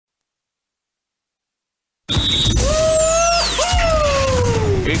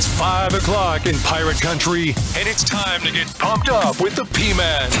It's 5 o'clock in Pirate Country, and it's time to get pumped up with the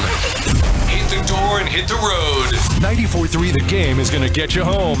P-Man. Hit the door and hit the road. 94.3 The Game is going to get you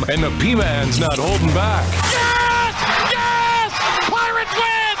home, and the P-Man's not holding back. Yes! Yes! Pirates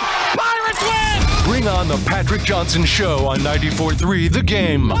win! Pirates win! Bring on the Patrick Johnson Show on 94.3 The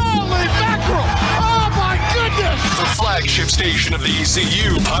Game. Holy mackerel! Oh, my goodness! The flagship station of the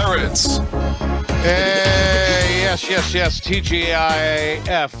ECU Pirates. Hey, yes,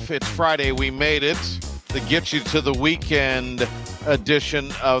 TGIF. It's Friday. We made it to get you to the weekend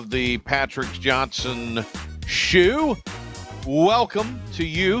edition of the Patrick Johnson Show. Welcome to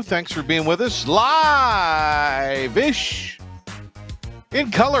you. Thanks for being with us. Live-ish.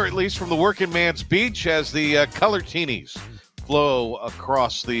 In color, at least, from the working man's beach as the color teenies flow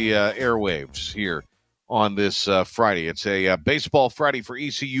across the airwaves here on this Friday. It's a baseball Friday for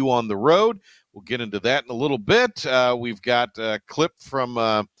ECU on the road. We'll get into that in a little bit. We've got a clip from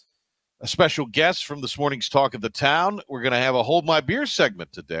a special guest from this morning's Talk of the Town. We're going to have a Hold My Beer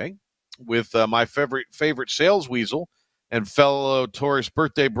segment today with my favorite sales weasel and fellow Taurus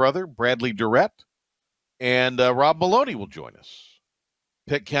birthday brother, Bradley Durrett. And Rob Maloney will join us,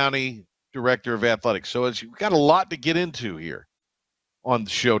 Pitt County Director of Athletics. So we've got a lot to get into here on the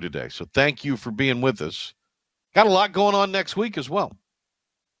show today. So thank you for being with us. Got a lot going on next week as well.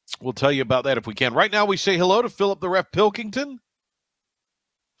 We'll tell you about that if we can. Right now, we say hello to Philip the Ref Pilkington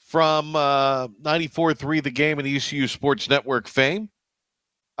from 94.3 The Game and ECU Sports Network fame.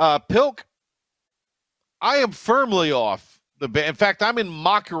 Pilk, I am firmly off the ban. In fact, I'm in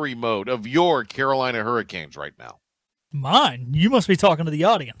mockery mode of your Carolina Hurricanes right now. Mine? You must be talking to the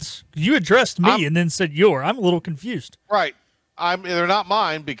audience. You addressed me and then said your. I'm a little confused. Right. They're not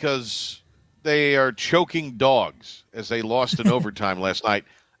mine because they are choking dogs as they lost in overtime last night.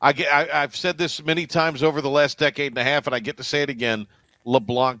 I've said this many times over the last decade and a half, and I get to say it again.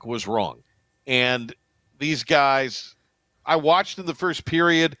 LeBlanc was wrong. And these guys, I watched in the first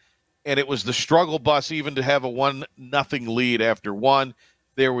period, and it was the struggle bus even to have a 1-0 lead after one.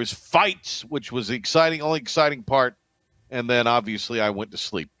 There was fights, which was the only exciting part. And then, obviously, I went to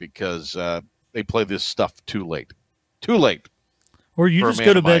sleep because they play this stuff too late. Too late. Or you just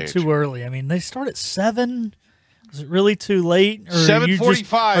go to bed too early. I mean, they start at 7. Is it really too late?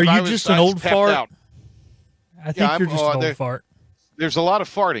 7:45. Are you just an old fart? Out. I think you're just an old fart. There's a lot of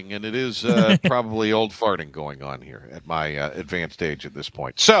farting, and it is probably old farting going on here at my advanced age at this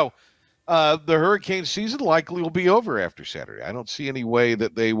point. So the hurricane season likely will be over after Saturday. I don't see any way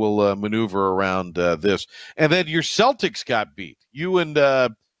that they will maneuver around this. And then your Celtics got beat. You and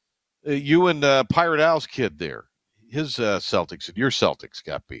Pirate Al's kid there. His Celtics and your Celtics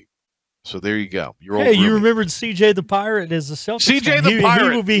got beat. So there you go. Hey, you remembered CJ the Pirate as a Celtics fan. CJ the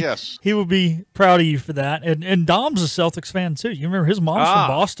Pirate, he will be proud of you for that. And Dom's a Celtics fan, too. You remember his mom's from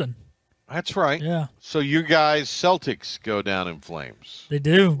Boston. That's right. Yeah. So you guys, Celtics, go down in flames. They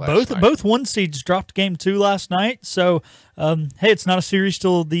do. Both one seeds dropped game 2 last night. So, hey, it's not a series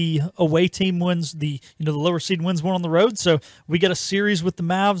till the away team wins the lower seed wins one on the road. So we got a series with the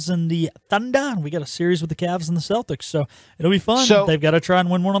Mavs and the Thunder, and we got a series with the Cavs and the Celtics. So it'll be fun. So, they've got to try and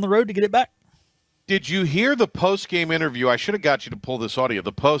win one on the road to get it back. Did you hear the post-game interview? I should have got you to pull this audio.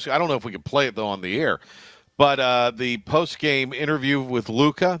 I don't know if we could play it, though, on the air. But the post-game interview with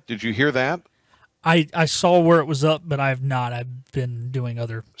Luka, did you hear that? I saw where it was up, but I have not. I've been doing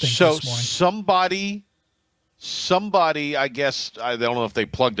other things this morning. Somebody, I guess, I don't know if they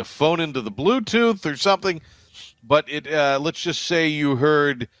plugged a phone into the Bluetooth or something, but let's just say you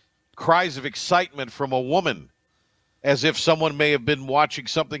heard cries of excitement from a woman as if someone may have been watching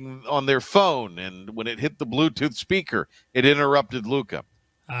something on their phone, and when it hit the Bluetooth speaker, it interrupted Luka.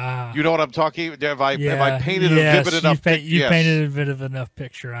 You know what I'm talking about? Have I painted a vivid enough picture? You painted a vivid enough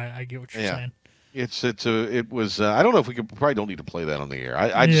picture. I get what you're saying. It was. I don't know if we probably don't need to play that on the air.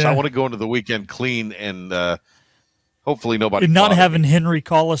 I want to go into the weekend clean and hopefully nobody. And not having Henry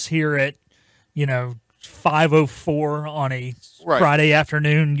call us here at 5:04 on a Friday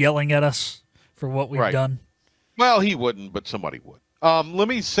afternoon, yelling at us for what we've done. Well, he wouldn't, but somebody would. Let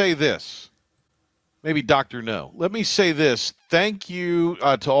me say this. Maybe Dr. No. Let me say this. Thank you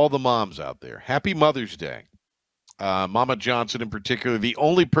to all the moms out there. Happy Mother's Day. Mama Johnson in particular, the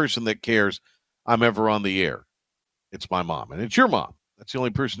only person that cares I'm ever on the air. It's my mom, and it's your mom. That's the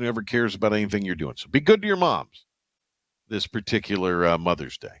only person who ever cares about anything you're doing. So be good to your moms this particular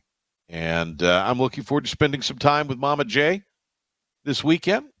Mother's Day. And I'm looking forward to spending some time with Mama J this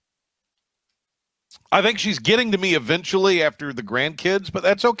weekend. I think she's getting to me eventually after the grandkids, but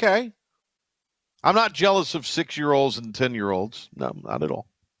that's okay. I'm not jealous of 6-year-olds and 10-year-olds. No, not at all.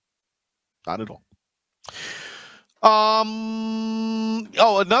 Not at all.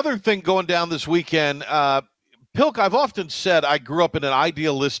 Another thing going down this weekend. Pilk, I've often said I grew up in an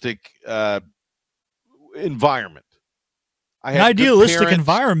idealistic environment. An idealistic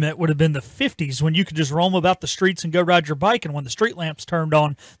environment would have been the 50s when you could just roam about the streets and go ride your bike, and when the street lamps turned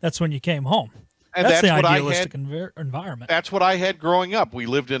on, that's when you came home. And that's the what idealistic environment. That's what I had growing up. We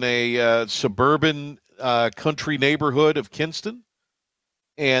lived in a suburban country neighborhood of Kinston,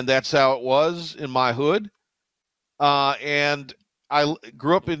 and that's how it was in my hood. And I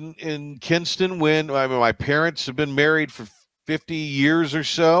grew up in Kinston when my parents have been married for 50 years or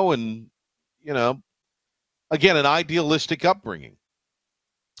so, and, again, an idealistic upbringing.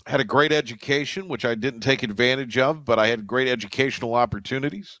 Had a great education, which I didn't take advantage of, but I had great educational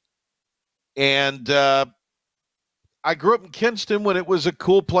opportunities. And I grew up in Kinston when it was a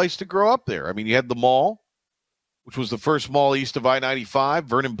cool place to grow up there. I mean, you had the mall, which was the first mall east of I-95,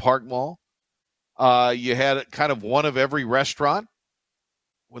 Vernon Park Mall. You had kind of one of every restaurant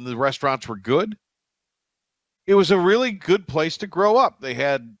when the restaurants were good. It was a really good place to grow up. They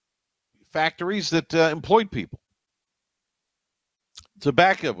had factories that employed people.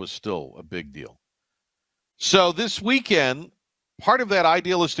 Tobacco was still a big deal. So this weekend, part of that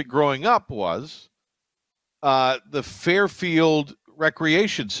idealistic growing up was the Fairfield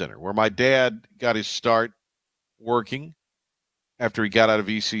Recreation Center, where my dad got his start working after he got out of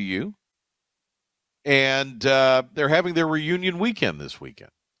ECU. And they're having their reunion weekend this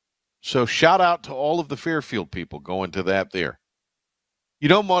weekend. So shout out to all of the Fairfield people going to that there.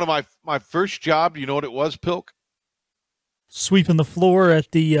 One of my first job, you know what it was, Pilk? Sweeping the floor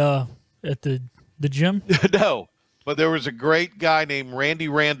at the gym? No, but there was a great guy named Randy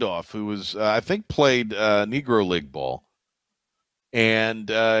Randolph who was, I think, played Negro League ball. And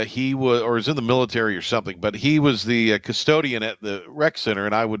he was in the military or something, but he was the custodian at the rec center,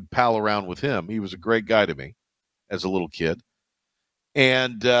 and I would pal around with him. He was a great guy to me as a little kid.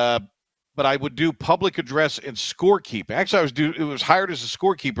 And but I would do public address and scorekeeping. Actually, it was hired as a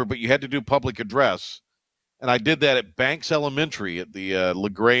scorekeeper, but you had to do public address. And I did that at Banks Elementary at the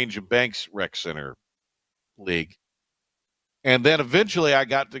LaGrange and Banks Rec Center League. And then eventually I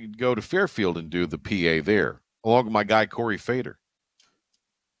got to go to Fairfield and do the PA there, along with my guy Corey Fader.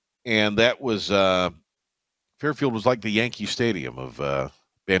 And that was Fairfield was like the Yankee Stadium of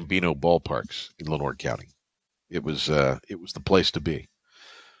Bambino ballparks in Lenore County. It was the place to be.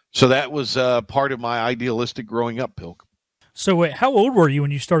 So that was part of my idealistic growing up, Pilk. So wait, how old were you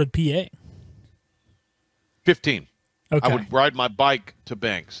when you started PA? 15. Okay. I would ride my bike to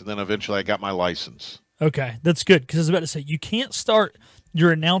Banks, and then eventually I got my license. Okay, that's good, because I was about to say, you can't start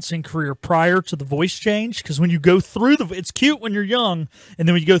your announcing career prior to the voice change, because when you go through it's cute when you're young, and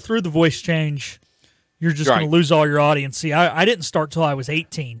then when you go through the voice change, you're just going to lose all your audience. See, I didn't start till I was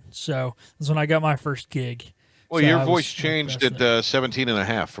 18, so that's when I got my first gig. Well, so your voice changed at 17 and a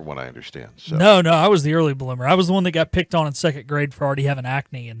half, from what I understand. So. No, I was the early bloomer. I was the one that got picked on in second grade for already having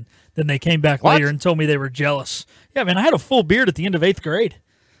acne, and then they came back later and told me they were jealous. Yeah, man, I had a full beard at the end of 8th grade.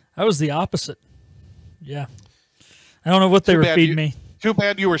 I was the opposite. Yeah. I don't know what they were feeding me. Too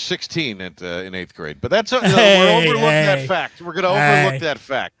bad you were 16 in 8th grade. But that's we're overlooking that fact. We're going to overlook that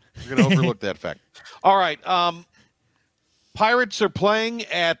fact. We're going to overlook that fact. All right. Pirates are playing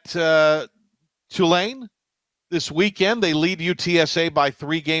at Tulane this weekend. They lead UTSA by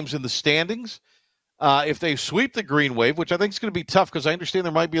 3 games in the standings. If they sweep the Green Wave, which I think is going to be tough because I understand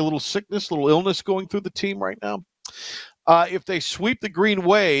there might be a little sickness, a little illness going through the team right now. If they sweep the Green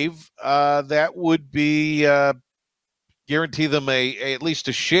Wave, that would be guarantee them at least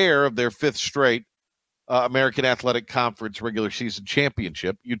a share of their 5th straight American Athletic Conference regular season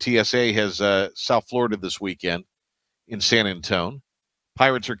championship. UTSA has South Florida this weekend in San Antonio.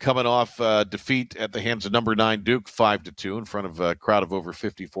 Pirates are coming off defeat at the hands of number 9 Duke 5-2 in front of a crowd of over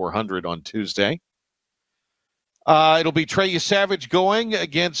 5,400 on Tuesday. It'll be Trey Savage going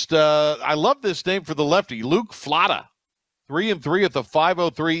against, I love this name for the lefty, Luke Flotta. 3-3 at the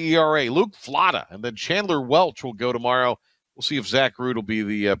 5.03 ERA. Luke Flotta. And then Chandler Welch will go tomorrow. We'll see if Zach Root will be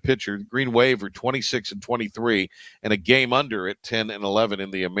the pitcher. Green Wave are 26-23 and a game under at 10-11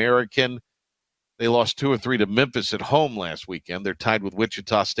 in the American. They lost 2 or 3 to Memphis at home last weekend. They're tied with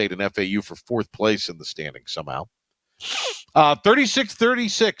Wichita State and FAU for 4th place in the standings somehow.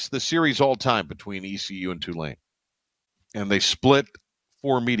 36-36, the series all time between ECU and Tulane. And they split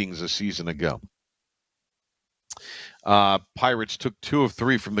 4 meetings a season ago. Pirates took 2 of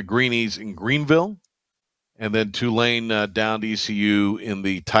 3 from the Greenies in Greenville. And then Tulane downed ECU in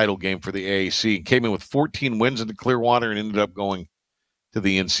the title game for the AAC. Came in with 14 wins into Clearwater and ended up going to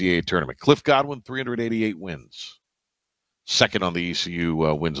the NCAA tournament. Cliff Godwin, 388 wins. Second on the ECU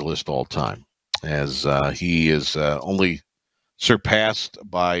wins list all time. as he is only surpassed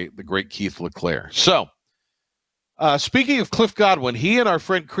by the great Keith LeClaire. So, speaking of Cliff Godwin, he and our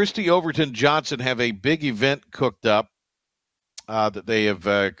friend Christy Overton Johnson have a big event cooked up that they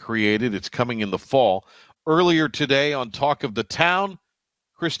have created. It's coming in the fall. Earlier today on Talk of the Town,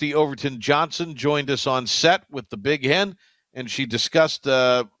 Christy Overton Johnson joined us on set with the Big Hen, and she discussed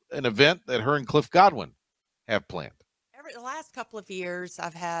an event that her and Cliff Godwin have planned. The last couple of years,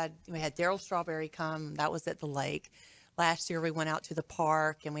 we had Daryl Strawberry come. That was at the lake. Last year, we went out to the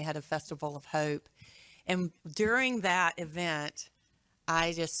park, and we had a Festival of Hope. And during that event,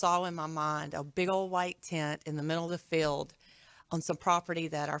 I just saw in my mind a big old white tent in the middle of the field on some property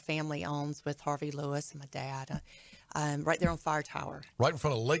that our family owns with Harvey Lewis and my dad, right there on Fire Tower. Right in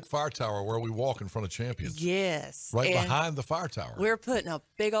front of Lake Fire Tower, where we walk in front of Champions. Yes. Right behind the Fire Tower. We're putting a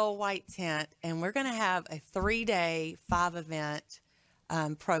big old white tent, and we're going to have a 3-day, 5-event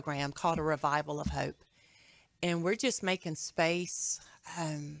program called A Revival of Hope. And we're just making space.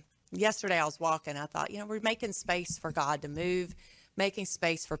 Yesterday I was walking, I thought, we're making space for God to move, making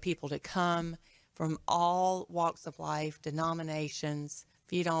space for people to come from all walks of life, denominations.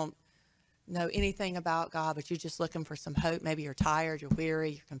 If you don't know anything about God, but you're just looking for some hope, maybe you're tired, you're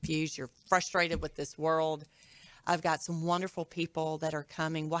weary, you're confused, you're frustrated with this world, I've got some wonderful people that are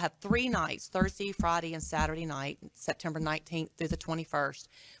coming. We'll have 3 nights, Thursday, Friday, and Saturday night, September 19th through the 21st.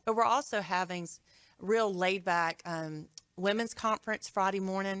 But we're also having real laid-back women's conference Friday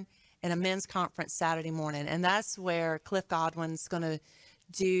morning and a men's conference Saturday morning. And that's where Cliff Godwin's going to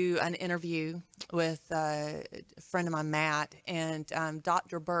do an interview with a friend of mine, Matt, and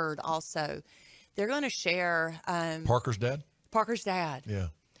Dr. Bird also. They're going to share... Parker's dad? Parker's dad. Yeah.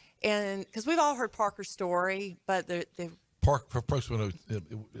 And because we've all heard Parker's story, but for folks who know,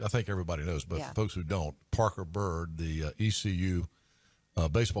 I think everybody knows, but for folks who don't, Parker Bird, the ECU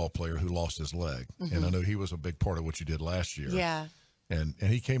baseball player who lost his leg. Mm-hmm. And I know he was a big part of what you did last year. Yeah. And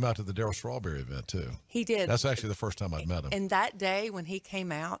he came out to the Daryl Strawberry event, too. He did. That's actually the first time I've met him. And that day when he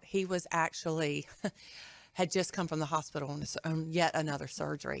came out, he was actually had just come from the hospital on yet another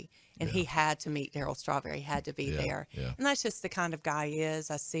surgery. And he had to meet Daryl Strawberry. He had to be there. Yeah. And that's just the kind of guy he is.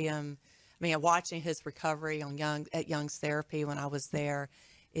 I see him. I mean, watching his recovery at Young's Therapy when I was there,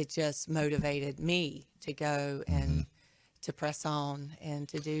 it just motivated me to go and to press on and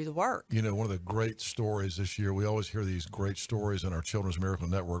to do the work. One of the great stories this year, we always hear these great stories in our Children's Miracle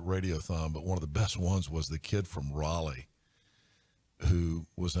Network Radiothon, but one of the best ones was the kid from Raleigh who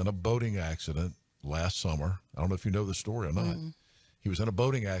was in a boating accident last summer. I don't know if you know the story or not. Mm-hmm. He was in a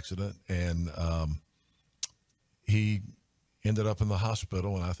boating accident, and he ended up in the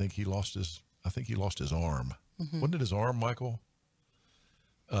hospital, and I think he lost his arm. Mm-hmm. Wasn't it his arm, Michael?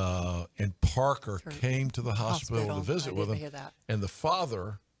 And Parker came to the hospital to visit with him, and the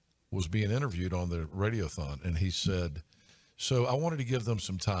father was being interviewed on the radiothon, and he said, so I wanted to give them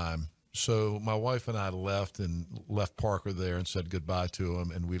some time. So my wife and I left Parker there and said goodbye to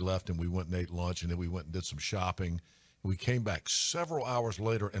him, and we left and we went and ate lunch, and then we went and did some shopping. We came back several hours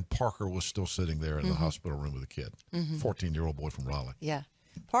later, and Parker was still sitting there in the hospital room with a kid, 14-year-old boy from Raleigh. Yeah.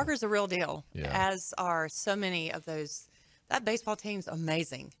 Parker's a real deal, as are so many of those. That baseball team's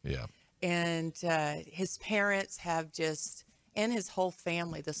amazing. Yeah. And his parents have and his whole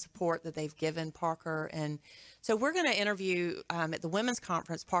family, the support that they've given Parker. And so we're going to interview at the women's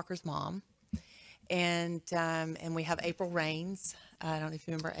conference Parker's mom. And we have April Raines. I don't know if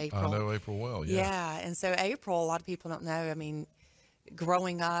you remember April. I know April well, yeah. And so April, a lot of people don't know. I mean,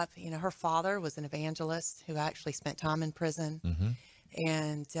 growing up, her father was an evangelist who actually spent time in prison. Mm-hmm.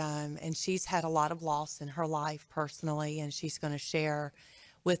 And she's had a lot of loss in her life personally, and she's going to share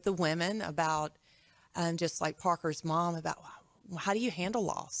with the women about, just like Parker's mom, about how do you handle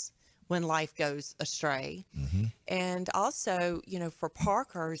loss when life goes astray. Mm-hmm. And also, for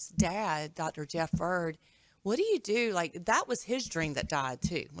Parker's dad, Dr. Jeff Bird, what do you do? Like, that was his dream that died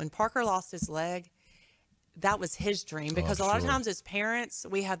too. When Parker lost his leg, that was his dream, because a lot of times as parents,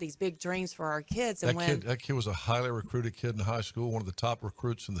 we have these big dreams for our kids. And that kid was a highly recruited kid in high school, one of the top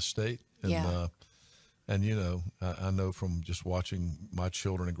recruits in the state. And, I know from just watching my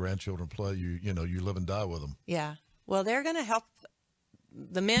children and grandchildren play, you live and die with them. Yeah. Well, they're going to help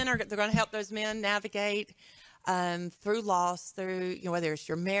they're going to help those men navigate through loss, through, whether it's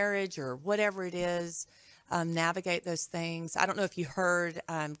your marriage or whatever it is, navigate those things. I don't know if you heard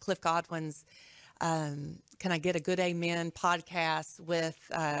Cliff Godwin's Can I Get a Good Amen podcast with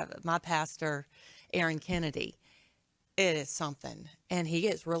my pastor, Aaron Kennedy. It is something. And he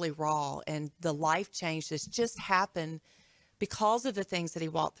gets really raw. And the life change that's just happened because of the things that he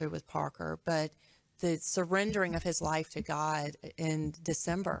walked through with Parker. But the surrendering of his life to God in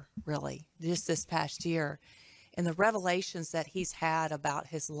December, really, just this past year, and the revelations that he's had about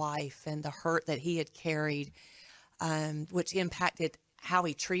his life and the hurt that he had carried, which impacted how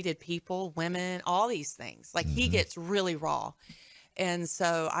he treated people, women, all these things. Like, he gets really raw. And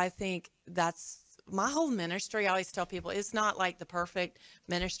so I think that's my whole ministry. I always tell people it's not like the perfect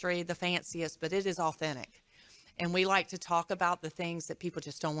ministry, the fanciest, but it is authentic. And we like to talk about the things that people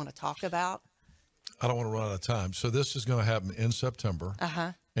just don't want to talk about. I don't want to run out of time. So this is going to happen in September.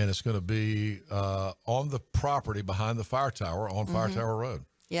 And it's going to be on the property behind the fire tower on Fire Tower Road.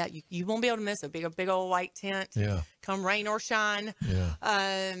 Yeah, you won't be able to miss it. Big old white tent. Yeah. Come rain or shine. Yeah.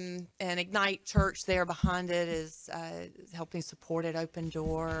 And Ignite Church there behind it is helping support it. Open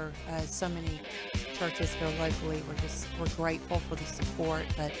Door. So many churches here locally. We're grateful for the support.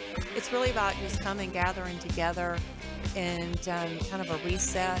 But it's really about just coming, gathering together, and kind of a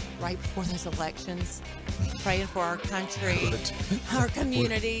reset right before those elections. Praying for our country, our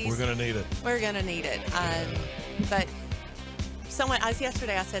communities. We're going to need it. We're going to need it. But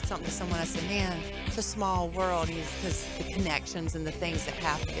yesterday I said something to someone. I said, man, it's a small world because the connections and the things that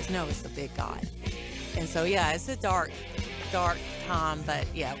happen. Because no, it's a big God. And so, yeah, it's a dark time. But,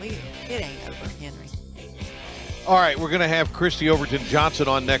 yeah, it ain't over, Henry. All right, we're going to have Christy Overton Johnson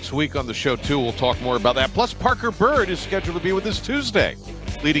on next week on the show, too. We'll talk more about that. Plus, Parker Bird is scheduled to be with us Tuesday,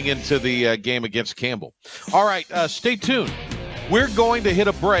 leading into the game against Campbell. All right, stay tuned. We're going to hit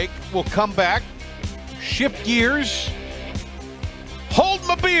a break. We'll come back, shift gears, hold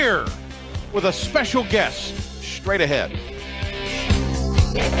my beer with a special guest straight ahead.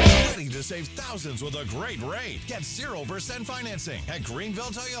 Ready to save thousands with a great rate. Get 0% financing at Greenville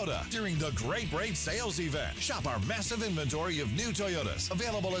Toyota during the Great Rate Sales Event. Shop our massive inventory of new Toyotas,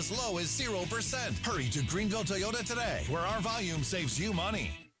 available as low as 0%. Hurry to Greenville Toyota today, where our volume saves you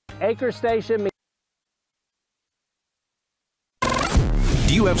money. Acre Station.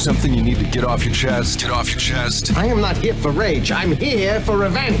 Do you have something you need to get off your chest? Get off your chest. I am not here for rage. I'm here for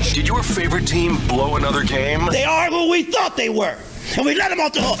revenge. Did your favorite team blow another game? They are who we thought they were, and we let them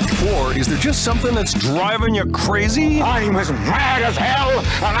off the hook. Or is there just something that's driving you crazy? I'm as mad as hell,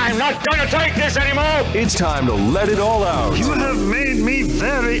 and I'm not going to take this anymore. It's time to let it all out. You have made me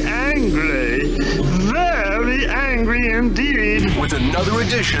very angry. Very angry indeed. With another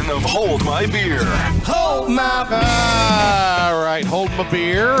edition of Hold My Beer. Hold my beer. All right, hold my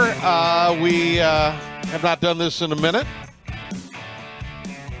beer. We have not done this in a minute.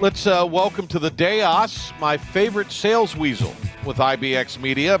 Let's welcome to the dais my favorite sales weasel with IBX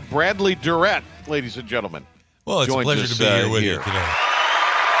Media, Bradley Durrett, ladies and gentlemen. Well, it's a pleasure to be here with you today.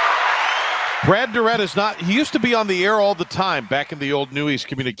 Brad Durrett is not, he used to be on the air all the time back in the old New East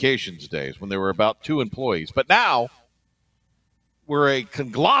Communications days when there were about 2 employees. But now we're a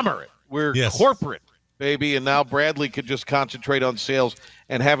conglomerate. We're corporate, baby. And now Bradley could just concentrate on sales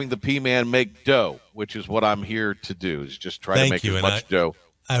and having the P-Man make dough, which is what I'm here to do, is just try to make as much dough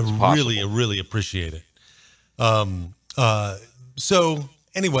as possible. I really appreciate it. So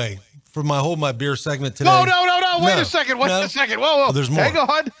anyway, for my Hold My Beer segment today. No. Wait a second. Wait a second. Whoa. Oh, there's more. Hang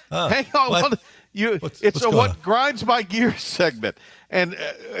on. What? It's a what grinds my gears segment. And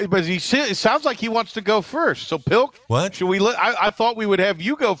but it sounds like he wants to go first. So, Pilk, what? Should we I thought we would have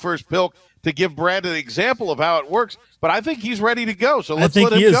you go first, Pilk, to give Brad an example of how it works. But I think he's ready to go. So let's let him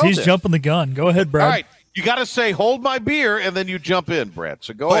go. I think he is. He's jumping the gun. Go ahead, Brad. All right. You got to say, hold my beer, and then you jump in, Brad.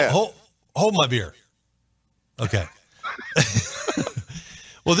 So go ahead. Hold my beer. Okay.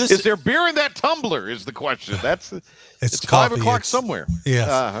 Well, is there beer in that tumbler? Is the question. It's 5 o'clock somewhere.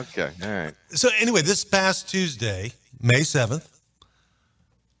 Yes. Okay. All right. So anyway, this past Tuesday, May 7th,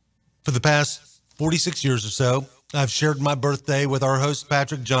 for the past 46 years or so, I've shared my birthday with our host,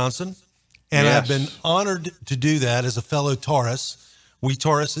 Patrick Johnson, and I've been honored to do that as a fellow Taurus. We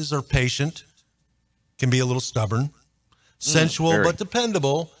Tauruses are patient, can be a little stubborn, sensual but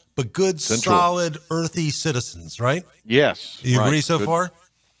dependable, but good, solid, earthy citizens, right? Yes. You agree so far?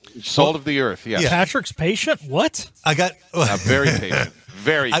 Salt of the earth, yes. Yeah. Patrick's patient? What? I got very patient.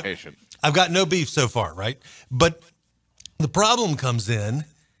 Very patient. I've got no beef so far, right? But the problem comes in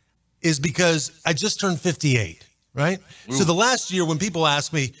is because I just turned 58, right? Ooh. So the last year when people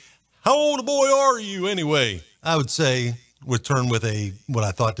ask me, how old a boy are you anyway? I would say, return with what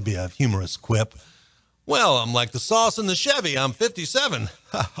I thought to be a humorous quip. Well, I'm like the sauce in the Chevy. I'm 57.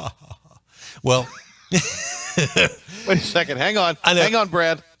 Well. Wait a second. Hang on. Hang on,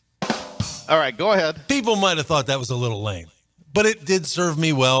 Brad. All right, go ahead. People might have thought that was a little lame, but it did serve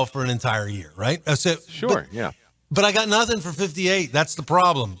me well for an entire year, right? Sure, yeah. But I got nothing for 58. That's the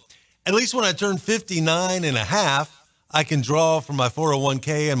problem. At least when I turn 59 and a half, I can draw from my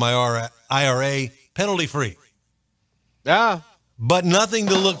 401k and my IRA penalty free. Yeah. But nothing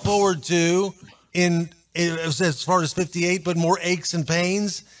to look forward to as far as 58, but more aches and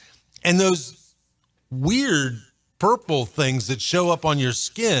pains. And those weird purple things that show up on your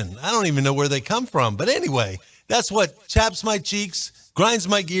skin. I don't even know where they come from. But anyway, that's what chaps my cheeks, grinds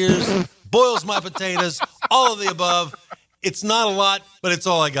my gears, boils my potatoes, all of the above. It's not a lot, but it's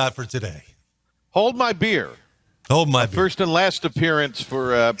all I got for today. Hold my beer. Hold my beer. First and last appearance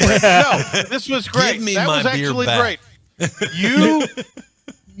for Brett. No, this was great. Give me that my was actually beer back. Great.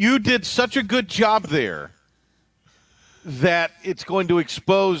 You did such a good job there that it's going to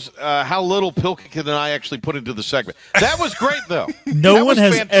expose how little Pilkington and I actually put into the segment. That was great, though. No one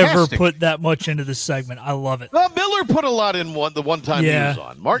has ever put that much into this segment. I love it. Well, Miller put a lot in the one time he was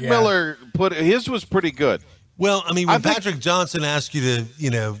on. Mark Miller his was pretty good. Well, I mean, when Patrick Johnson asked you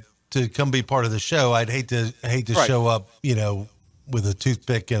to come be part of the show, I'd hate to show up, with a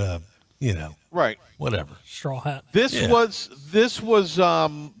toothpick and a, right, whatever straw hat. This is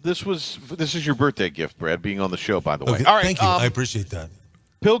your birthday gift, Brad, being on the show, by the way. Okay, all right, thank you. I appreciate that.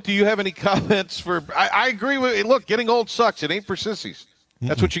 Pilk, do you have any comments for? I agree with. Look, getting old sucks. It ain't for sissies.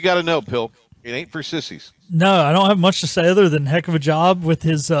 That's what you got to know, Pilk. It ain't for sissies. No, I don't have much to say other than heck of a job with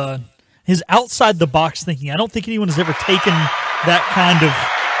his outside the box thinking. I don't think anyone has ever taken that kind of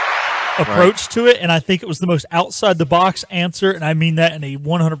approach to it, and I think it was the most outside the box answer, and I mean that in a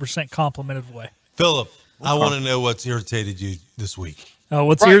 100% complimented way. Philip, I want to know what's irritated you this week.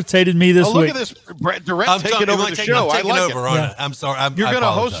 What's irritated me this week? Look at this, Direct taking over the show. I'm taking I like over, it. aren't I? I'm sorry. You're going to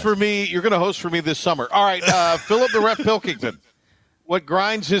host for me. You're going to host for me this summer. All right, Philip the Ref Pilkington. What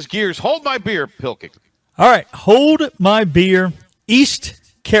grinds his gears? Hold my beer, Pilkington. All right, hold my beer. East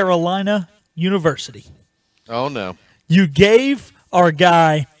Carolina University. Oh no! You gave our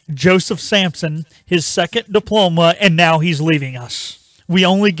guy Joseph Sampson his second diploma, and now he's leaving us. We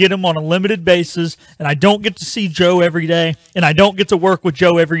only get him on a limited basis, and I don't get to see Joe every day, and I don't get to work with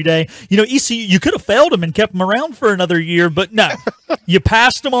Joe every day. ECU, you could have failed him and kept him around for another year, but no. You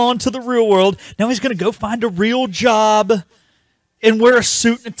passed him on to the real world. Now he's going to go find a real job and wear a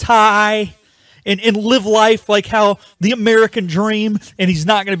suit and a tie and live life like how the American dream, and he's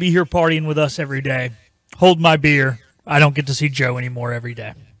not going to be here partying with us every day. Hold my beer. I don't get to see Joe anymore every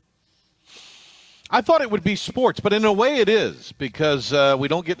day. I thought it would be sports, but in a way it is because we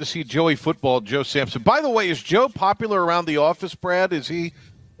don't get to see Joey football, Joe Sampson. By the way, is Joe popular around the office, Brad? Is he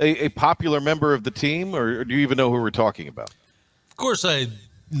a popular member of the team, or do you even know who we're talking about? Of course I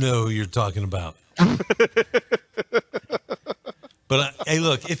know who you're talking about. But hey,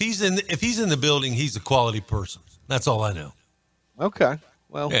 look, if he's in the building, he's a quality person. That's all I know. Okay.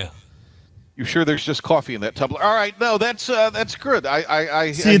 Well, yeah. You sure there's just coffee in that tumbler? All right, no, that's good.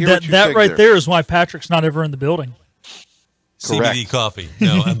 I see that right there is why Patrick's not ever in the building. Correct. CBD coffee.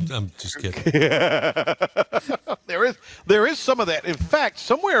 No, I'm just kidding. There is some of that. In fact,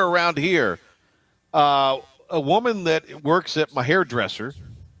 somewhere around here, a woman that works at my hairdresser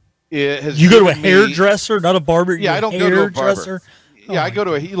has. You go to a hairdresser, not a barber. Yeah, I don't go to a barber. Yeah, Oh, I go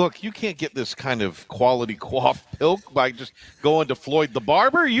to look, you can't get this kind of quality coif, Pilk, by just going to Floyd the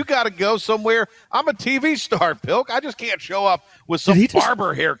barber. You got to go somewhere. I'm a TV star, Pilk. I just can't show up with some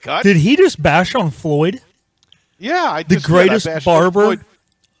barber haircut. Did he just bash on Floyd? Yeah, the greatest barber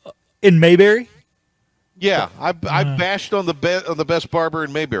in Mayberry? Yeah, I bashed on the best barber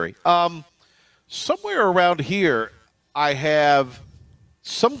in Mayberry. Somewhere around here, I have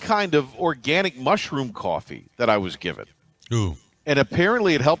some kind of organic mushroom coffee that I was given. Ooh. And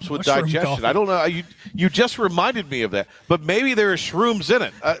apparently it helps with Mushroom digestion. coffee. I don't know. You just reminded me of that. But maybe there are shrooms in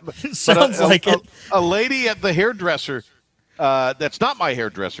it. Sounds like it. A lady at the hairdresser, that's not my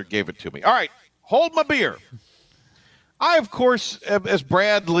hairdresser, gave it to me. All right, hold my beer. I, of course, as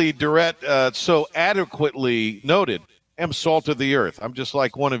Bradley Durrett so adequately noted, am salt of the earth. I'm just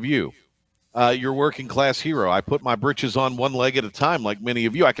like one of you. Your working class hero. I put my britches on one leg at a time, like many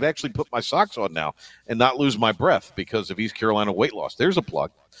of you. I could actually put my socks on now and not lose my breath because of East Carolina weight loss. There's a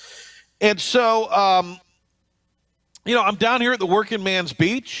plug. And so, I'm down here at the Working Man's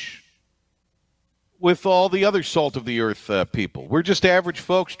Beach with all the other salt of the earth people. We're just average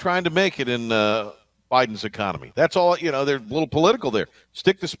folks trying to make it in Biden's economy. That's all. They're a little political there.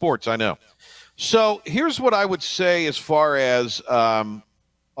 Stick to sports, I know. So here's what I would say as far as I'll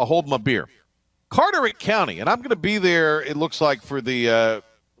hold my beer. Carteret County, and I'm going to be there, it looks like, for the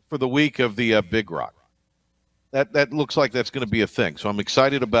week of the Big Rock. That looks like that's going to be a thing, so I'm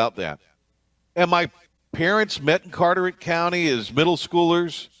excited about that. And my parents met in Carteret County as middle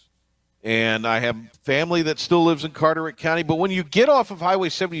schoolers, and I have family that still lives in Carteret County. But when you get off of Highway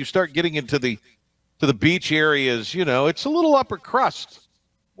 70, you start getting into the beach areas, it's a little upper crust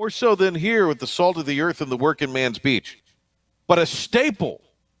more so than here with the salt of the earth and the working man's beach. But a staple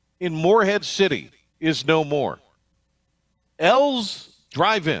in Morehead City is no more. L's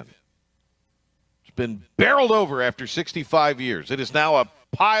Drive-In. It's been barreled over after 65 years. It is now a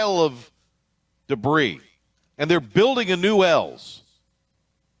pile of debris. And they're building a new L's.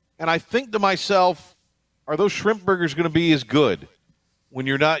 And I think to myself, are those shrimp burgers going to be as good when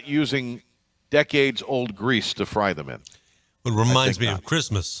you're not using decades-old grease to fry them in? It reminds me of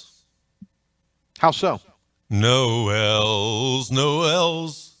Christmas. How so? No L's, no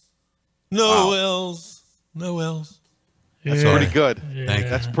L's, no L's, no L's. That's pretty good. Yeah.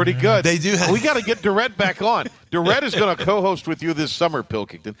 That's pretty good. They do. We got to get Durrett back on. Durrett is going to co-host with you this summer,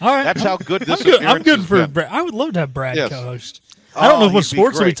 Pilkington. All right. That's how good this is. I'm good for Brad. I would love to have Brad co-host. I don't know what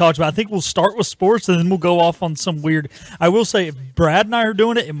sports we talked about. I think we'll start with sports and then we'll go off on some weird. I will say, if Brad and I are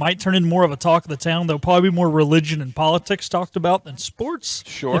doing it, it might turn into more of a talk of the town. There'll probably be more religion and politics talked about than sports.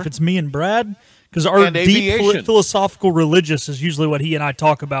 Sure. If it's me and Brad. Because our deep philosophical religious is usually what he and I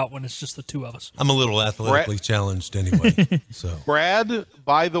talk about when it's just the two of us. I'm a little athletically challenged anyway. So Brad,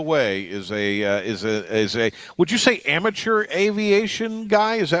 by the way, is a would you say amateur aviation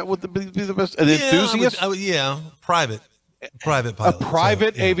guy? Is that what be the best? An enthusiast? Private pilot. A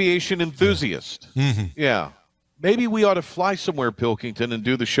private aviation enthusiast. Mm-hmm. Yeah. Maybe we ought to fly somewhere, Pilkington, and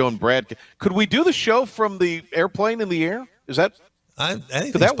do the show in Brad. Could we do the show from the airplane in the air? Is that?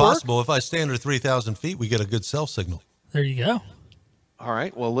 Anything's possible. If I stay under 3,000 feet, we get a good cell signal. There you go. All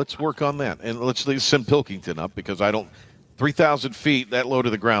right. Well, let's work on that. And let's send Pilkington up because 3,000 feet, that low to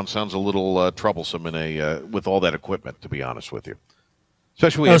the ground sounds a little troublesome with all that equipment, to be honest with you.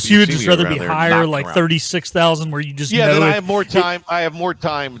 Especially so you would just rather be higher, like 36,000, where you just know. Then I have more time. I have more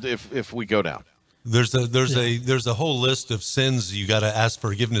time if we go down. There's a whole list of sins you got to ask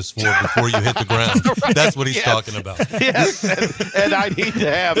forgiveness for before you hit the ground. Right. That's what he's talking about. Yes, and I need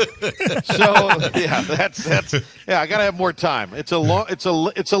to have. So that's I got to have more time. It's a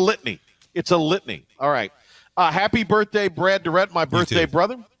litany. It's a litany. All right. Happy birthday, Brad Durrett, my birthday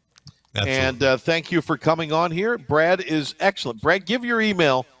brother. Absolutely. And thank you for coming on here. Brad is excellent. Brad, give your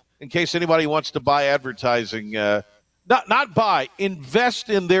email in case anybody wants to buy advertising. Not buy,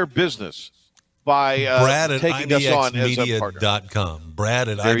 invest in their business. By Brad at taking us on as a partner. Brad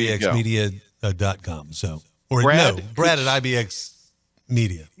at IBXmedia.com. So, Brad at IBX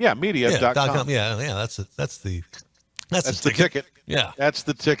Media. Yeah, media.com. Yeah, that's the ticket. Yeah. That's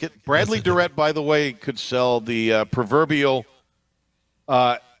the ticket. Bradley Durrett, by the way, could sell the proverbial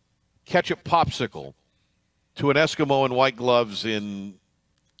ketchup popsicle to an Eskimo in white gloves in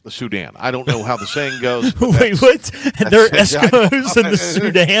the Sudan. I don't know how the saying goes. Wait, what? They're Eskimos in the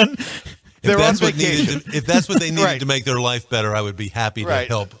Sudan? They're on vacation. If that's what they needed to make their life better, I would be happy to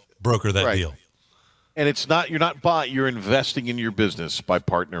help broker that deal. And you're not buying, you're investing in your business by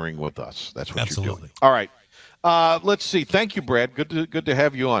partnering with us. That's what you're doing. All right. Let's see. Thank you, Brad. Good to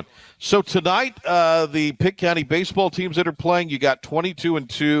have you on. So tonight, the Pitt County baseball teams that are playing, you got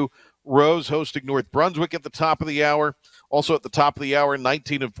 22-2 Rose hosting North Brunswick at the top of the hour. Also at the top of the hour,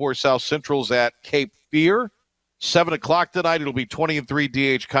 19-4 South Central's at Cape Fear. 7 o'clock tonight, it'll be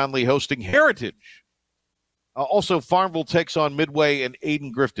 20-3 DH Conley hosting Heritage. Also, Farmville takes on Midway, and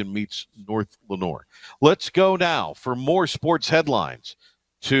Aiden Grifton meets North Lenoir. Let's go now for more sports headlines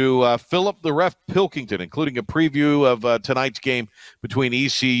to Philip the Ref Pilkington, including a preview of tonight's game between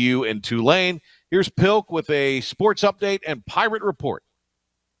ECU and Tulane. Here's Pilk with a sports update and Pirate report.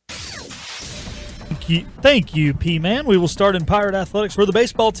 Thank you, P-Man. We will start in Pirate Athletics, where the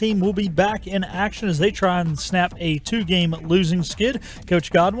baseball team will be back in action as they try and snap a 2-game losing skid.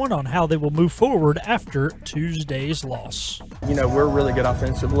 Coach Godwin on how they will move forward after Tuesday's loss. We're really good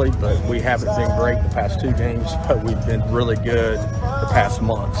offensively, but we haven't been great the past 2 games, but we've been really good the past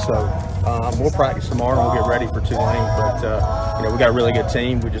month. So we'll practice tomorrow and we'll get ready for Tulane. But, we got a really good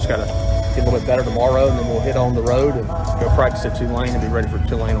team. We just got to get a little bit better tomorrow, and then we'll hit on the road and go practice at Tulane and be ready for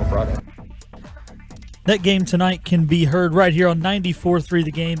Tulane on Friday. That game tonight can be heard right here on 94.3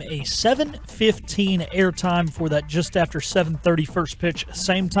 The Game, a 7:15 airtime for that just after 7:30 first pitch.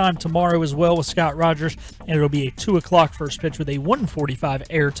 Same time tomorrow as well with Scott Rogers, and it'll be a 2 o'clock first pitch with a 1:45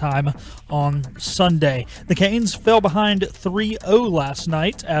 airtime on Sunday. The Canes fell behind 3-0 last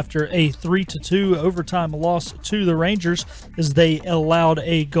night after a 3-2 overtime loss to the Rangers as they allowed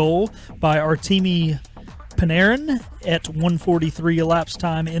a goal by Artemi Panarin at 1:43 elapsed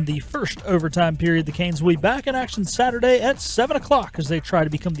time in the first overtime period. The Canes will be back in action Saturday at 7 o'clock as they try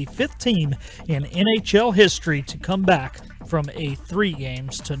to become the 5th team in NHL history to come back from a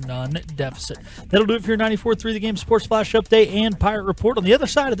 3-0 deficit. That'll do it for your 94.3 The Game Sports Flash Update and Pirate Report. On the other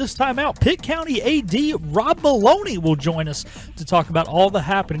side of this timeout, Pitt County AD Rob Maloney will join us to talk about all the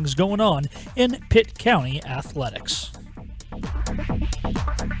happenings going on in Pitt County athletics.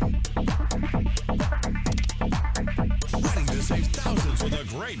 Ready to save thousands with a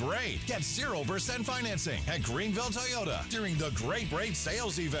great rate. Get 0% financing at Greenville Toyota during the Great Rate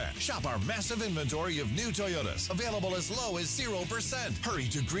Sales Event. Shop our massive inventory of new Toyotas, available as low as 0%. Hurry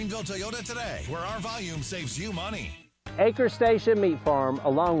to Greenville Toyota today, where our volume saves you money. Acre Station Meat Farm,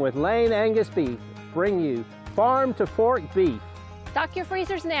 along with Lane Angus Beef, bring you Farm to Fork Beef. Stock your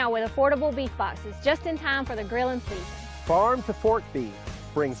freezers now with affordable beef boxes, just in time for the grilling season. Farm to Fork Beef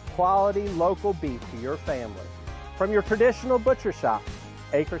brings quality local beef to your family. From your traditional butcher shop,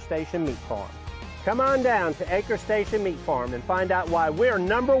 Acre Station Meat Farm. Come on down to Acre Station Meat Farm and find out why we're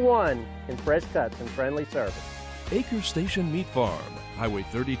 #1 in fresh cuts and friendly service. Acre Station Meat Farm, Highway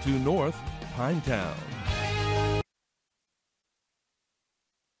 32 North, Pinetown.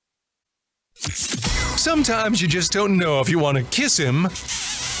 Sometimes you just don't know if you want to kiss him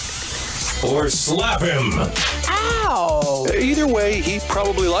or slap him. Ow! Either way, he'd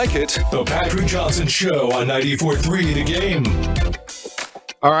probably like it. The Patrick Johnson Show on 94.3 The Game.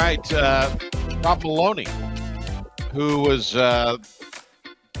 All right, Rob Maloney, who was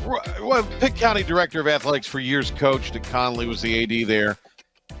Pitt County Director of Athletics for years, coached at Conley, was the AD there.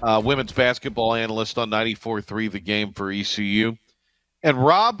 Women's basketball analyst on 94.3 The Game for ECU. And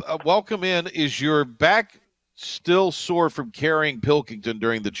Rob, welcome in. Is your back still sore from carrying Pilkington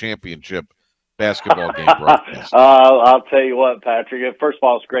during the championship basketball game broadcast? I'll tell you what, Patrick. First of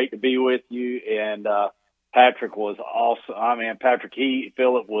all, it's great to be with you. And Patrick was awesome. I mean, Patrick,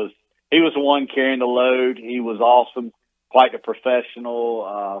 Philip was the one carrying the load. He was awesome, quite a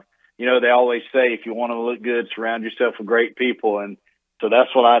professional. They always say if you want to look good, surround yourself with great people. And so that's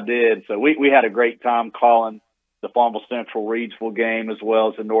what I did. So we had a great time calling the Farmville Central Reedsville game as well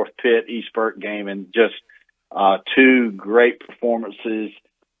as the North Pitt East Burke game, and just two great performances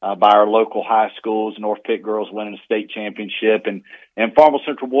by our local high schools. North Pitt girls winning a state championship, and Farmville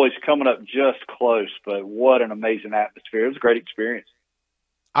Central boys coming up just close. But what an amazing atmosphere! It was a great experience.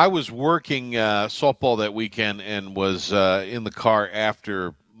 I was working softball that weekend and was in the car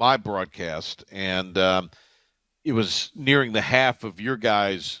after my broadcast, and it was nearing the half of your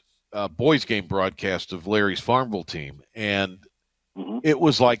guys' boys game broadcast of Larry's Farmville team, and it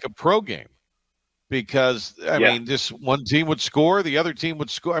was like a pro game because I mean, just one team would score, the other team would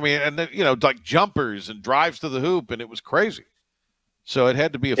score. I mean, and then, like jumpers and drives to the hoop, and it was crazy. So it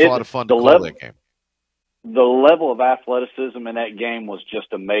had to be a lot of fun to call that game. The level of athleticism in that game was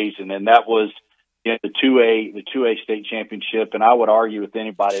just amazing, and that was the 2A state championship. And I would argue with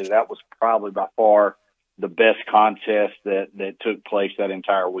anybody that was probably by far the best contest that took place that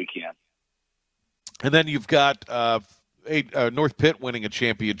entire weekend. And then you've got North Pitt winning a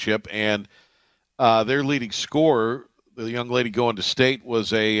championship, and their leading scorer, the young lady going to state,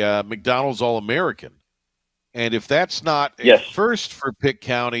 was a McDonald's All-American. And if that's not a first for Pitt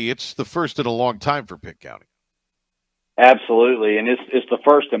County, it's the first in a long time for Pitt County. Absolutely, and it's the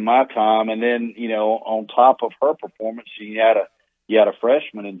first in my time. And then on top of her performance, you had a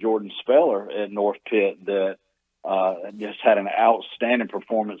freshman in Jordan Speller at North Pitt that just had an outstanding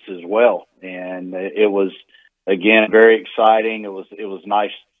performance as well. And it was, again, very exciting. It was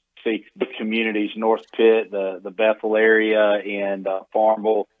nice to see the communities, North Pitt, the Bethel area, and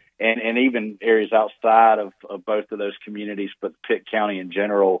Farmville, and even areas outside of both of those communities, but Pitt County in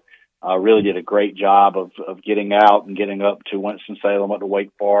general really did a great job of getting out and getting up to Winston-Salem, up to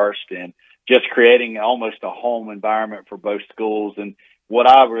Wake Forest, and just creating almost a home environment for both schools. And what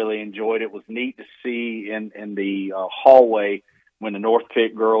I really enjoyed, it was neat to see in the hallway when the North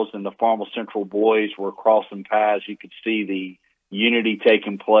Pitt girls and the Farmville Central boys were crossing paths. You could see the unity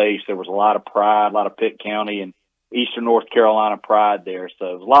taking place. There was a lot of pride, a lot of Pitt County and Eastern North Carolina pride there. So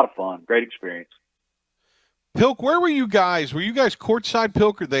it was a lot of fun. Great experience. Pilk, where were you guys? Were you guys courtside,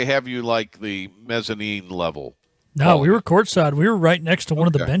 Pilk, or they have you like the mezzanine level? No, we were courtside. We were right next to one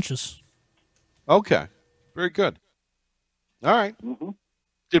of the benches. Okay. Very good. All right.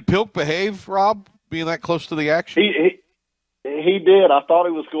 Did Pilk behave, Rob, being that close to the action? He did. I thought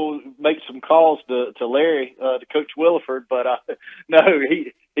he was going to make some calls to Larry, to Coach Williford, but no,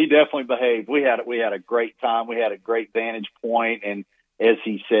 he definitely behaved. We had a great time. We had a great vantage point, and as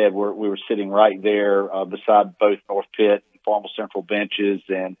he said, we were sitting right there beside both North Pitt and Farmville Central benches,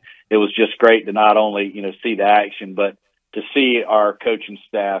 and it was just great to not only see the action, but to see our coaching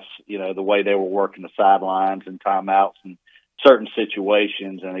staffs, the way they were working the sidelines and timeouts and certain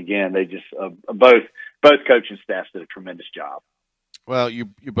situations. And again, they just both both coaching staffs did a tremendous job. Well, you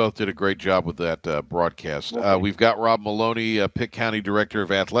both did a great job with that broadcast. We've got Rob Maloney, Pitt County Director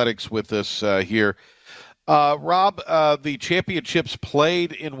of Athletics, with us here. Rob, the championships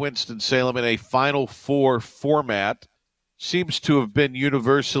played in Winston-Salem in a Final Four format seems to have been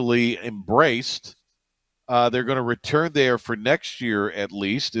universally embraced. They're going to return there for next year at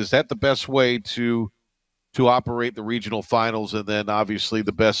least. Is that the best way to operate the regional finals, and then obviously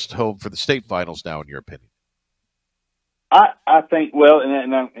the best home for the state finals now, in your opinion? I think, well,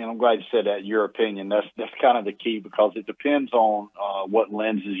 and I'm glad you said that, your opinion. That's kind of the key, because it depends on what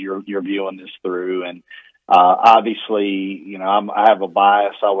lenses you're viewing this through. And obviously, you know, I have a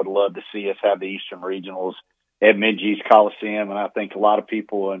bias. I would love to see us have the Eastern Regionals at Minges Coliseum, and I think a lot of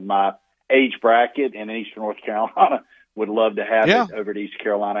people in my age bracket in Eastern North Carolina would love to have it over to East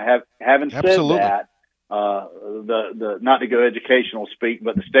Carolina. Having said that, the not to go educational speak,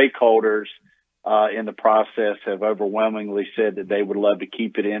 but the stakeholders in the process have overwhelmingly said that they would love to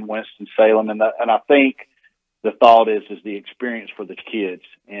keep it in Winston-Salem, and I think the thought is the experience for the kids,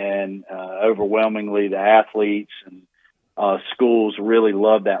 and overwhelmingly the athletes and schools really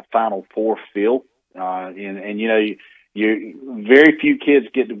love that Final Four feel, and you know, you very few kids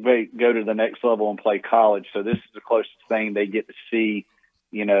get to go to the next level and play college, so this is the closest thing they get to see,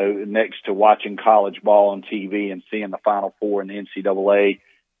 you know, next to watching college ball on TV and seeing the Final Four in the NCAA.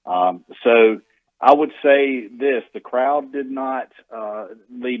 So I would say this: the crowd did not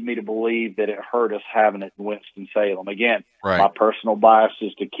lead me to believe that it hurt us having it in Winston-Salem. Again, my personal bias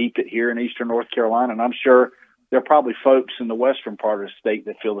is to keep it here in Eastern North Carolina, and I'm sure there are probably folks in the western part of the state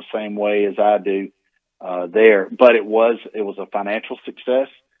that feel the same way as I do there. But it was a financial success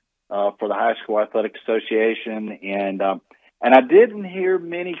for the High School Athletic Association, and I didn't hear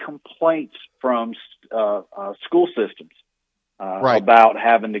many complaints from school systems about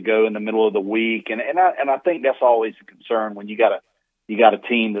having to go in the middle of the week, and I think that's always a concern when you got a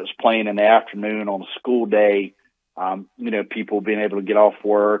team that's playing in the afternoon on a school day. You know, people being able to get off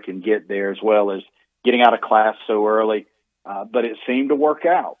work and get there, as well as getting out of class so early. But it seemed to work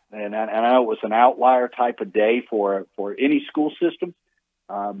out, and I know it was an outlier type of day for any school system,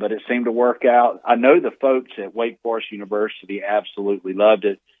 but it seemed to work out. I know the folks at Wake Forest University absolutely loved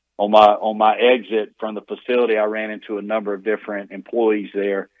it. On my exit from the facility, I ran into a number of different employees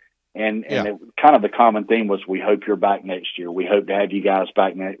there, and kind of the common theme was, "We hope you're back next year. We hope to have you guys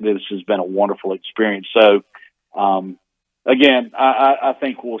back next." This has been a wonderful experience. So, again, I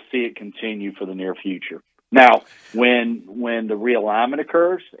think we'll see it continue for the near future. Now, when the realignment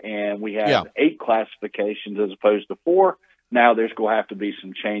occurs and we have 8 classifications as opposed to 4, now there's going to have to be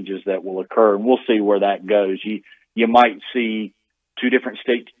some changes that will occur, and we'll see where that goes. You might see 2 different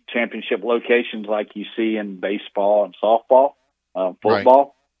state championship locations like you see in baseball and softball,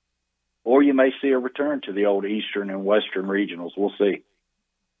 football, or you may see a return to the old Eastern and Western regionals. We'll see.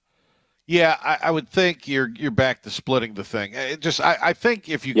 Yeah, I would think you're back to splitting the thing. I think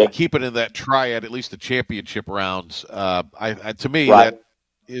if you can keep it in that triad, at least the championship rounds, to me that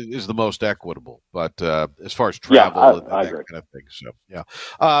is the most equitable. But as far as travel and that kind of thing, so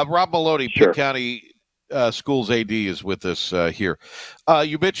Rob Maloney, Pitt County Schools AD, is with us here.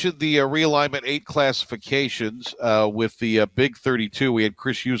 You mentioned the realignment 8 classifications with the Big 32. We had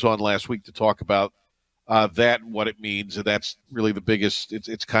Chris Hughes on last week to talk about that and what it means, and that's really the biggest.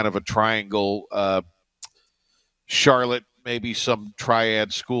 It's kind of a triangle. Charlotte, maybe some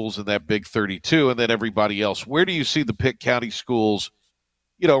triad schools in that Big 32, and then everybody else. Where do you see the Pitt County schools,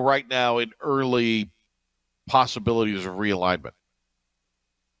 you know, right now in early possibilities of realignment?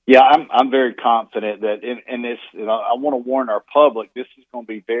 Yeah, I'm very confident that in this, I want to warn our public, this is going to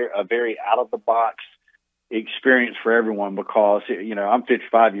be a very out-of-the-box experience for everyone, because, you know, I'm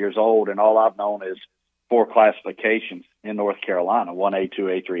 55 years old, and all I've known is 4 classifications in North Carolina: 1A,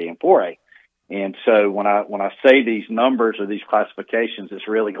 2A, 3A, and 4A. And so when I say these numbers or these classifications, it's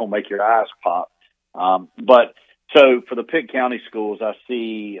really going to make your eyes pop. But so for the Pitt County schools, I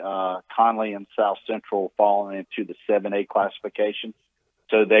see Conley and South Central falling into the 7A classification.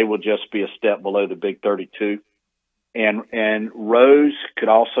 So they will just be a step below the Big 32. And Rose could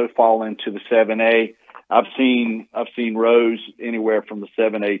also fall into the 7A. I've seen Rose anywhere from the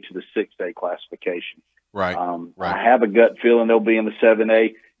 7A to the 6A classification. Right. I have a gut feeling they'll be in the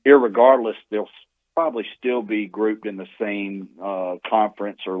 7A. Irregardless, they'll probably still be grouped in the same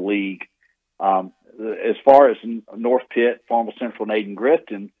conference or league. As far as North Pitt, Farmville Central, and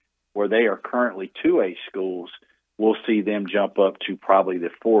Ayden-Grifton, where they are currently 2A schools, we'll see them jump up to probably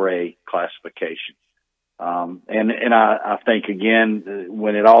the 4A classification. And I think, again,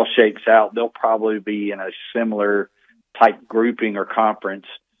 when it all shakes out, they'll probably be in a similar type grouping or conference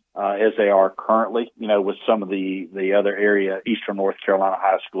as they are currently, with some of the other area, Eastern North Carolina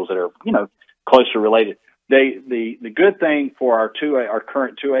high schools that are, closely related. The good thing for our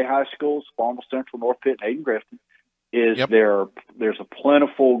current 2A high schools, Farmville Central, North Pitt, and Hayden-Grifton, is there's a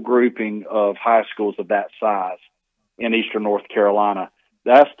plentiful grouping of high schools of that size in Eastern North Carolina.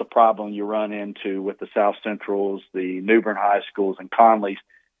 That's the problem you run into with the South Centrals, the New Bern high schools, and Conleys.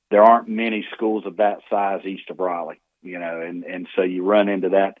 There aren't many schools of that size east of Raleigh, and so you run into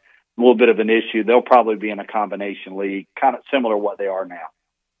that little bit of an issue. They'll probably be in a combination league, kind of similar to what they are now.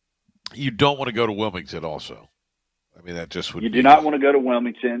 You don't want to go to Wilmington also. I mean, that just would You do not want to go to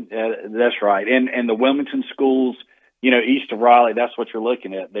Wilmington. That's right. And the Wilmington schools, east of Raleigh, that's what you're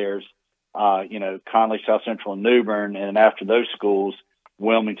looking at. There's, Conley, South Central, and New Bern. And after those schools,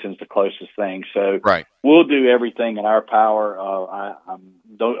 Wilmington's the closest thing. So we'll do everything in our power.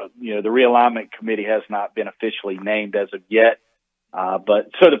 The realignment committee has not been officially named as of yet. But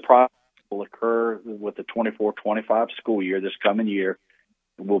so the process will occur with the 24-25 school year, this coming year.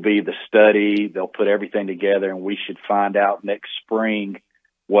 Will be the study. They'll put everything together, and we should find out next spring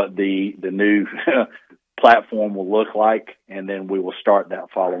what the new platform will look like, and then we will start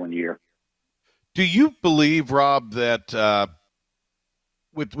that following year. Do you believe, Rob, that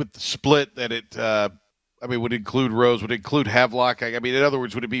with the split that it would include Rose, would include Havelock? I mean, in other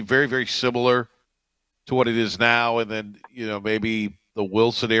words, would it be very, very similar to what it is now, and then maybe the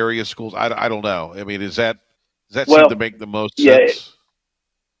Wilson area schools? I don't know. I mean, does that seem to make the most sense?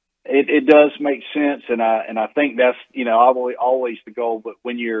 It does make sense, and I think that's always the goal. But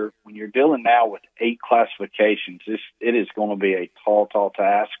when you're dealing now with 8 classifications, it is going to be a tall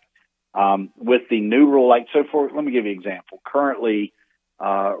task. With the new rule, let me give you an example. Currently,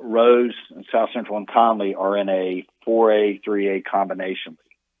 Rose and South Central and Conley are in a 4A, 3A combination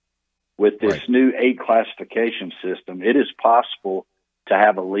league. With this new 8 classification system, it is possible to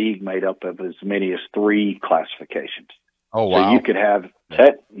have a league made up of as many as 3 classifications. Oh, wow. So you could have,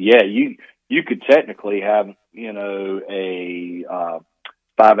 you could technically have, a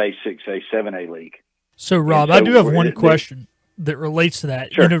 5A, 6A, 7A league. So, Rob, I do have one question that relates to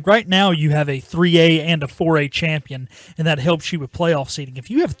that. Sure. Right now you have a 3A and a 4A champion, and that helps you with playoff seeding. If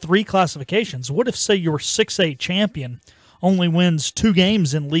you have 3 classifications, what if, say, your 6A champion only wins 2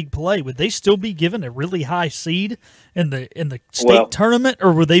 games in league play? Would they still be given a really high seed in the state tournament,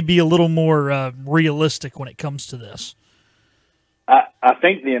 or would they be a little more realistic when it comes to this? I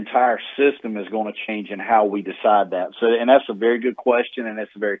think the entire system is going to change in how we decide that. So, and that's a very good question, and that's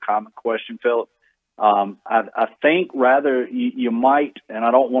a very common question, Philip. I think rather you might, and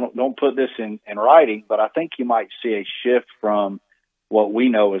I don't put this in writing, but I think you might see a shift from what we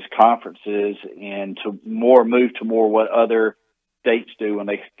know as conferences and to move to more what other states do when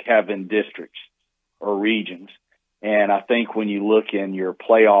they have in districts or regions. And I think when you look in your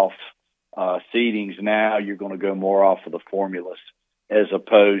playoff seedings now, you're going to go more off of the formulas as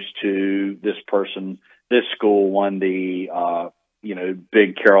opposed to this school won the,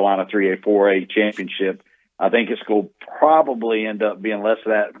 big Carolina 3A, 4A championship. I think it's going to probably end up being less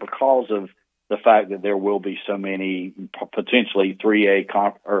of that because of the fact that there will be so many potentially 3A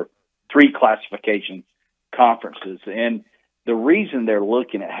or 3 classification conferences. And the reason they're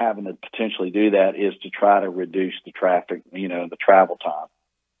looking at having to potentially do that is to try to reduce the traffic, the travel time.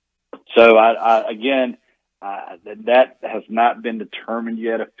 So that has not been determined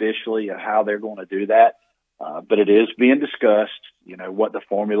yet officially of how they're going to do that. But it is being discussed, what the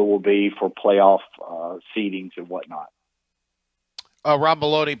formula will be for playoff seedings and whatnot. Rob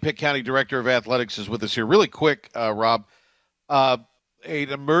Maloney, Pitt County Director of Athletics, is with us here. Really quick, Rob, an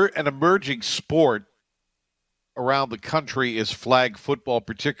emerging sport around the country is flag football,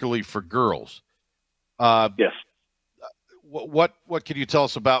 particularly for girls. Yes. What can you tell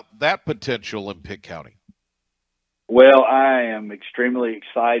us about that potential in Pitt County? Well, I am extremely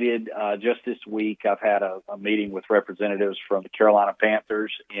excited. Just this week, I've had a meeting with representatives from the Carolina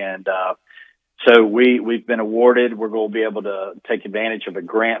Panthers, and so we've been awarded. We're going to be able to take advantage of a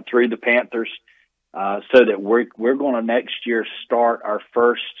grant through the Panthers, so that we're going to next year start our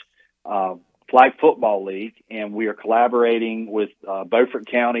first flag football league, and we are collaborating with Beaufort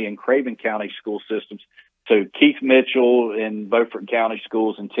County and Craven County school systems. So Keith Mitchell in Beaufort County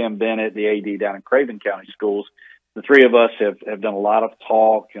schools and Tim Bennett, the AD down in Craven County schools. The 3 of us have done a lot of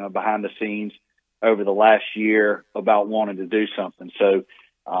talk, behind the scenes over the last year about wanting to do something. So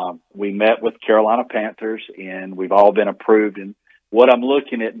we met with Carolina Panthers, and we've all been approved. And what I'm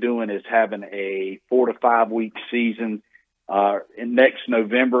looking at doing is having a 4 to 5 week season in next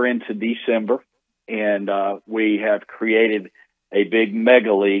November into December. And we have created a big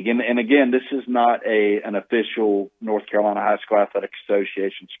mega league. And again, this is not an official North Carolina High School Athletic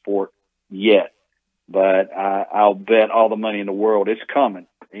Association sport yet, but I'll bet all the money in the world it's coming.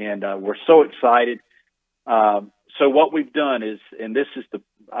 And we're so excited. So what we've done is, and this is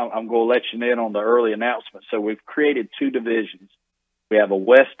I'm going to let you in on the early announcement. So we've created 2 divisions. We have a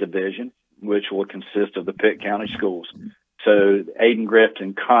West division, which will consist of the Pitt County schools. So Aden,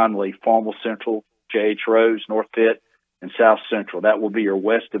 Grifton, Conley, Farmville Central, J.H. Rose, North Pitt, and South Central. That will be your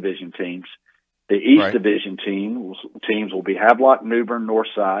West division teams. The East division teams will be Havelock, Newbern,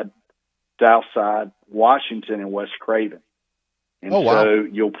 Northside, Southside, Washington, and West Craven. And so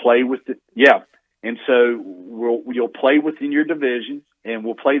you'll play with and so you'll play within your division, and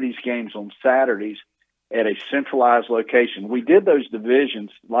we'll play these games on Saturdays at a centralized location. We did those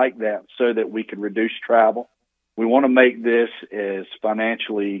divisions like that so that we could reduce travel. We want to make this as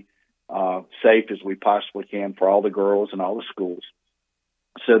financially safe as we possibly can for all the girls and all the schools.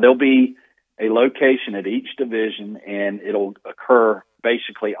 So there'll be a location at each division, and it'll occur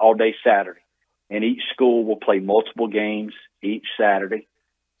basically all day Saturday. And each school will play multiple games each Saturday.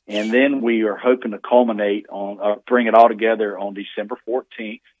 And then we are hoping to culminate bring it all together on December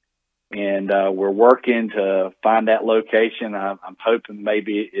 14th. And we're working to find that location. I'm hoping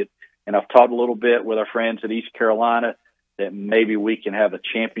maybe and I've talked a little bit with our friends at East Carolina that maybe we can have a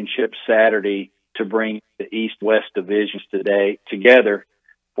championship Saturday to bring the East-West divisions together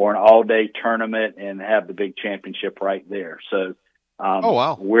for an all-day tournament and have the big championship right there. So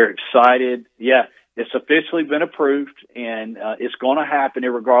we're excited. Yeah, it's officially been approved, and it's going to happen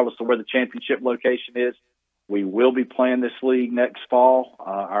regardless of where the championship location is. We will be playing this league next fall.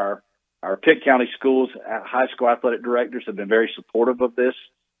 Our Pitt County schools, high school athletic directors have been very supportive of this,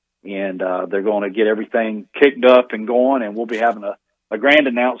 and they're going to get everything kicked up and going, and we'll be having a grand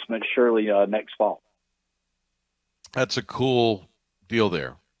announcement surely next fall. That's a cool deal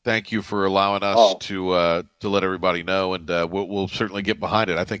there. Thank you for allowing us to let everybody know, and we'll certainly get behind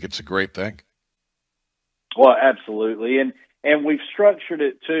it. I think it's a great thing. Well, absolutely, and we've structured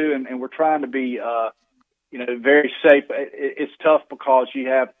it too, and we're trying to be very safe. It's tough because you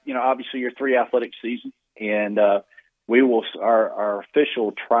have obviously your 3 athletic seasons, and our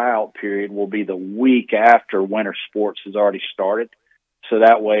official tryout period will be the week after winter sports has already started. So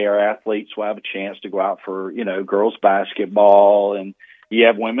that way our athletes will have a chance to go out for, girls basketball, and you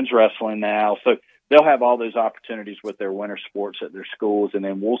have women's wrestling now. So they'll have all those opportunities with their winter sports at their schools. And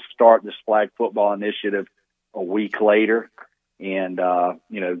then we'll start this flag football initiative a week later and,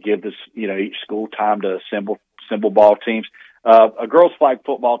 give this, each school time to assemble ball teams. A girls flag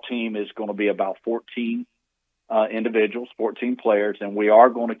football team is going to be about 14 individuals, 14 players, and we are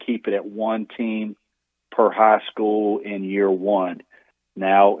going to keep it at 1 team per high school in year 1.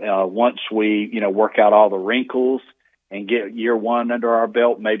 Now, once we, work out all the wrinkles and get year 1 under our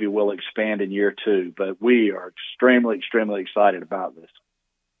belt, maybe we'll expand in year 2. But we are extremely, extremely excited about this.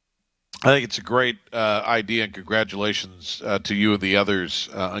 I think it's a great idea, and congratulations to you and the others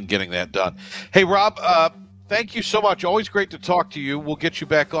on getting that done. Hey, Rob, thank you so much. Always great to talk to you. We'll get you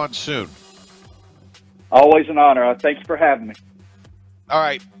back on soon. Always an honor. Thanks for having me. All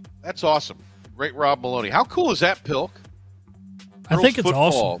right. That's awesome. Great Rob Maloney. How cool is that, Pilk? I think it's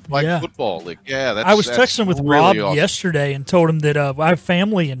awesome. Football league. Yeah, I was texting with Rob awesome. yesterday and told him that I have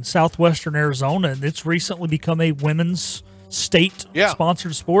family in southwestern Arizona, and it's recently become a women's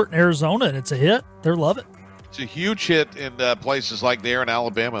state-sponsored sport in Arizona, and it's a hit. They love it. It's a huge hit in places like there in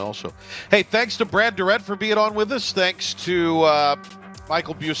Alabama also. Hey, thanks to Brad Durrett for being on with us. Thanks to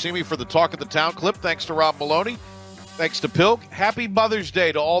Michael Buscemi for the Talk of the Town clip. Thanks to Rob Maloney. Thanks to Pilk. Happy Mother's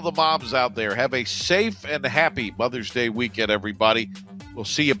Day to all the moms out there. Have a safe and happy Mother's Day weekend, everybody. We'll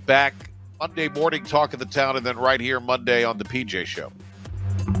see you back Monday morning, Talk of the Town, and then right here Monday on the PJ Show.